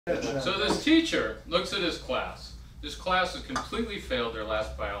So this teacher looks at his class. This class has completely failed their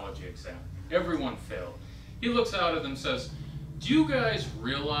last biology exam. Everyone failed. He looks out at them and says, "Do you guys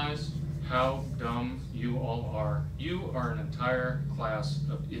realize how dumb you all are? You are an entire class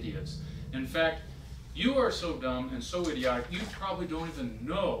of idiots. In fact, you are so dumb and so idiotic, you probably don't even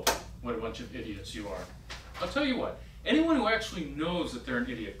know what a bunch of idiots you are." I'll tell you what, anyone who actually knows that they're an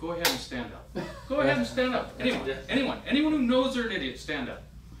idiot, go ahead and stand up. Go ahead and stand up. Anyone who knows they're an idiot, stand up.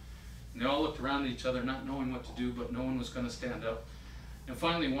 And they all looked around at each other, not knowing what to do, but no one was going to stand up. And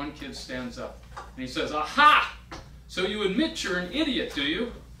finally, one kid stands up, and he says, "Aha! So you admit you're an idiot, do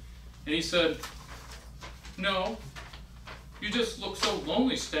you?" And he said, "No, you just look so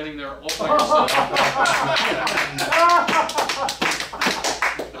lonely standing there all by yourself."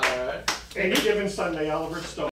 Any given Sunday, Oliver Stone.